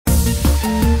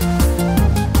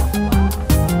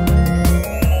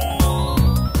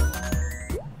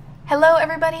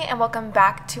everybody and welcome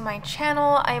back to my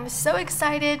channel. I am so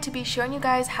excited to be showing you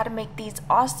guys how to make these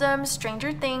awesome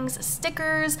Stranger Things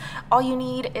stickers. All you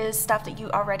need is stuff that you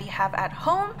already have at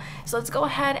home. So let's go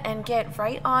ahead and get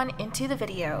right on into the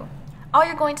video. All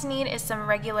you're going to need is some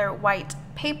regular white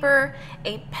paper,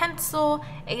 a pencil,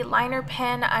 a liner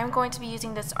pen. I'm going to be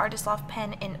using this Artist Loft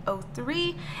pen in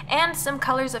 03, and some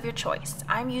colors of your choice.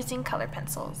 I'm using color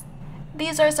pencils.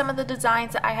 These are some of the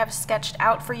designs that I have sketched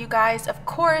out for you guys. Of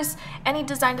course, any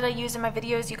design that I use in my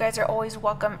videos, you guys are always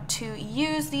welcome to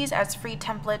use these as free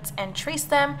templates and trace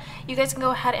them. You guys can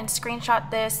go ahead and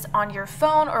screenshot this on your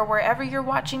phone or wherever you're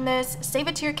watching this. Save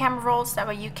it to your camera roll so that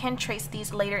way you can trace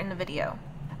these later in the video.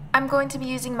 I'm going to be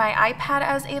using my iPad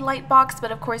as a light box, but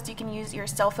of course you can use your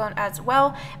cell phone as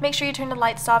well. Make sure you turn the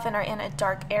lights off and are in a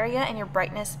dark area and your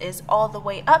brightness is all the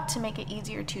way up to make it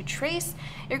easier to trace.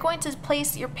 You're going to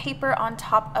place your paper on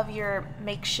top of your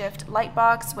makeshift light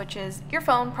box, which is your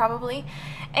phone probably,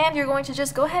 and you're going to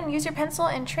just go ahead and use your pencil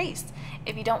and trace.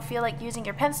 If you don't feel like using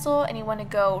your pencil and you want to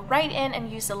go right in and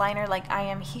use the liner like I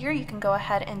am here, you can go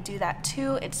ahead and do that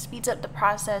too. It speeds up the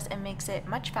process and makes it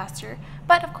much faster,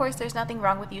 but of course there's nothing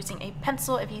wrong with using a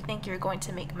pencil if you think you're going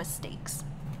to make mistakes.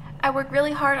 I work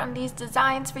really hard on these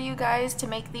designs for you guys to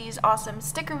make these awesome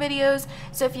sticker videos,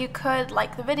 so if you could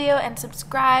like the video and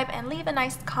subscribe and leave a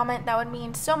nice comment, that would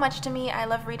mean so much to me. I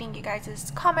love reading you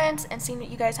guys' comments and seeing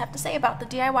what you guys have to say about the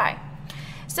DIY.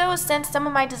 So since some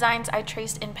of my designs I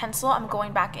traced in pencil, I'm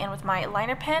going back in with my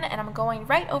liner pen and I'm going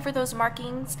right over those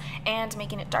markings and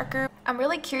making it darker. I'm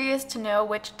really curious to know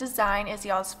which design is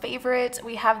y'all's favorite.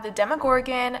 We have the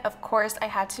Demogorgon, of course I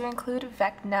had to include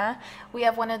Vecna. We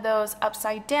have one of those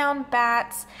upside down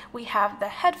bats. We have the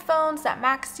headphones that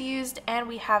Max used, and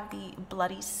we have the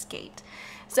bloody skate.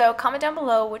 So comment down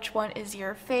below which one is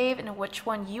your fave and which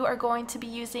one you are going to be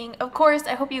using. Of course,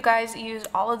 I hope you guys use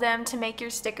all of them to make your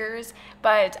stickers,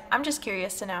 but I'm just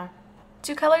curious to know.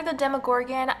 To color the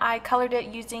Demogorgon, I colored it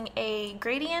using a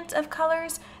gradient of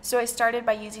colors. So I started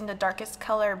by using the darkest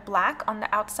color black on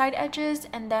the outside edges,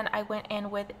 and then I went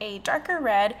in with a darker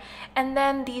red, and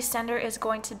then the center is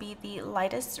going to be the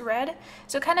lightest red.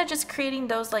 So kind of just creating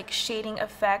those like shading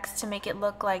effects to make it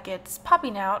look like it's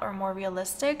popping out or more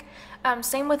realistic.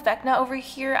 Same with Vecna over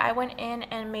here. I went in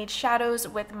and made shadows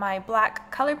with my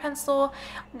black color pencil.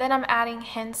 Then I'm adding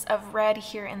hints of red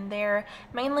here and there,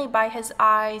 mainly by his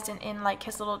eyes and in like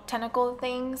his little tentacle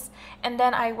things. And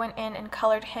then I went in and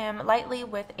colored him lightly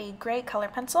with a gray color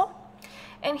pencil.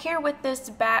 And here with this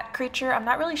bat creature, I'm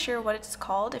not really sure what it's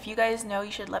called. If you guys know,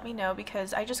 you should let me know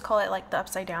because I just call it like the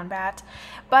upside down bat.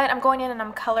 But I'm going in and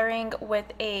I'm coloring with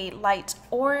a light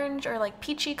orange or like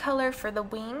peachy color for the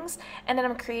wings. And then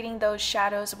I'm creating those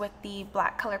shadows with the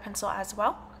black color pencil as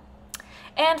well.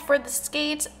 And for the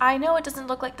skate, I know it doesn't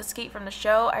look like the skate from the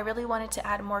show. I really wanted to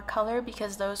add more color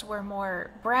because those were more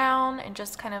brown and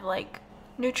just kind of like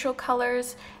neutral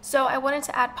colors. So I wanted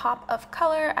to add pop of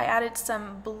color. I added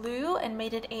some blue and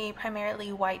made it a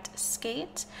primarily white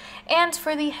skate. And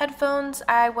for the headphones,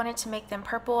 I wanted to make them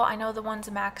purple. I know the ones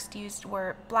Max used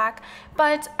were black,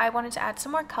 but I wanted to add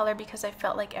some more color because I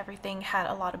felt like everything had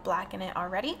a lot of black in it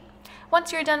already.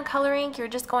 Once you're done coloring, you're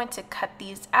just going to cut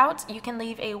these out. You can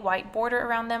leave a white border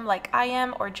around them like I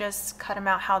am, or just cut them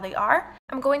out how they are.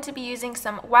 I'm going to be using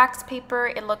some wax paper.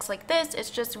 It looks like this. It's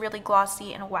just really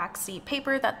glossy and waxy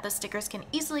paper that the stickers can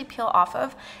easily peel off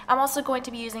of. I'm also going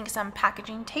to be using some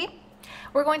packaging tape.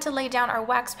 We're going to lay down our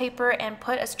wax paper and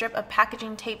put a strip of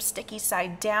packaging tape sticky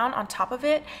side down on top of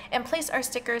it and place our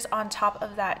stickers on top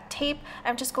of that tape.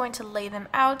 I'm just going to lay them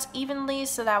out evenly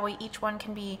so that way each one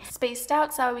can be spaced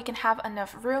out so that we can have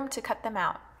enough room to cut them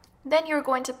out. Then you're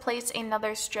going to place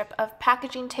another strip of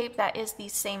packaging tape that is the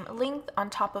same length on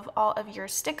top of all of your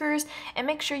stickers, and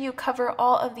make sure you cover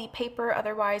all of the paper,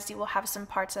 otherwise you will have some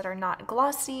parts that are not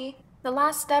glossy. The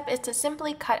last step is to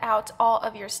simply cut out all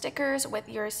of your stickers with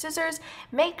your scissors.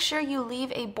 Make sure you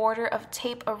leave a border of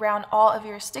tape around all of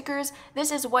your stickers.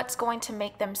 This is what's going to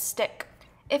make them stick.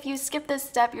 If you skip this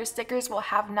step, your stickers will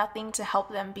have nothing to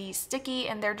help them be sticky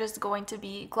and they're just going to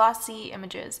be glossy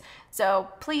images. So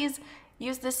please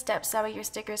use this step so that your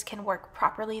stickers can work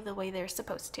properly the way they're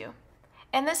supposed to.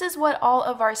 And this is what all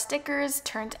of our stickers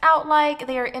turned out like.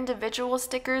 They are individual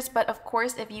stickers, but of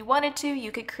course if you wanted to,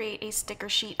 you could create a sticker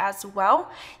sheet as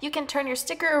well. You can turn your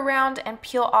sticker around and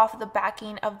peel off the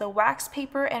backing of the wax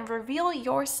paper and reveal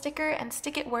your sticker and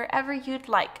stick it wherever you'd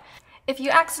like. If you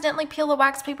accidentally peel the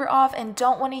wax paper off and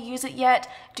don't want to use it yet,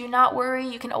 do not worry.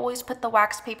 You can always put the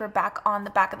wax paper back on the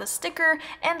back of the sticker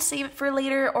and save it for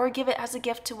later or give it as a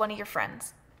gift to one of your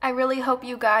friends. I really hope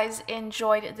you guys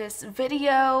enjoyed this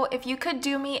video. If you could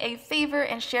do me a favor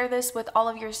and share this with all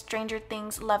of your Stranger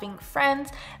Things loving friends,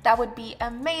 that would be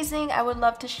amazing. I would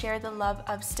love to share the love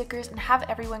of stickers and have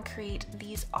everyone create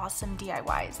these awesome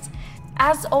DIYs.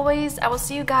 As always, I will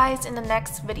see you guys in the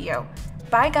next video.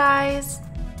 Bye guys!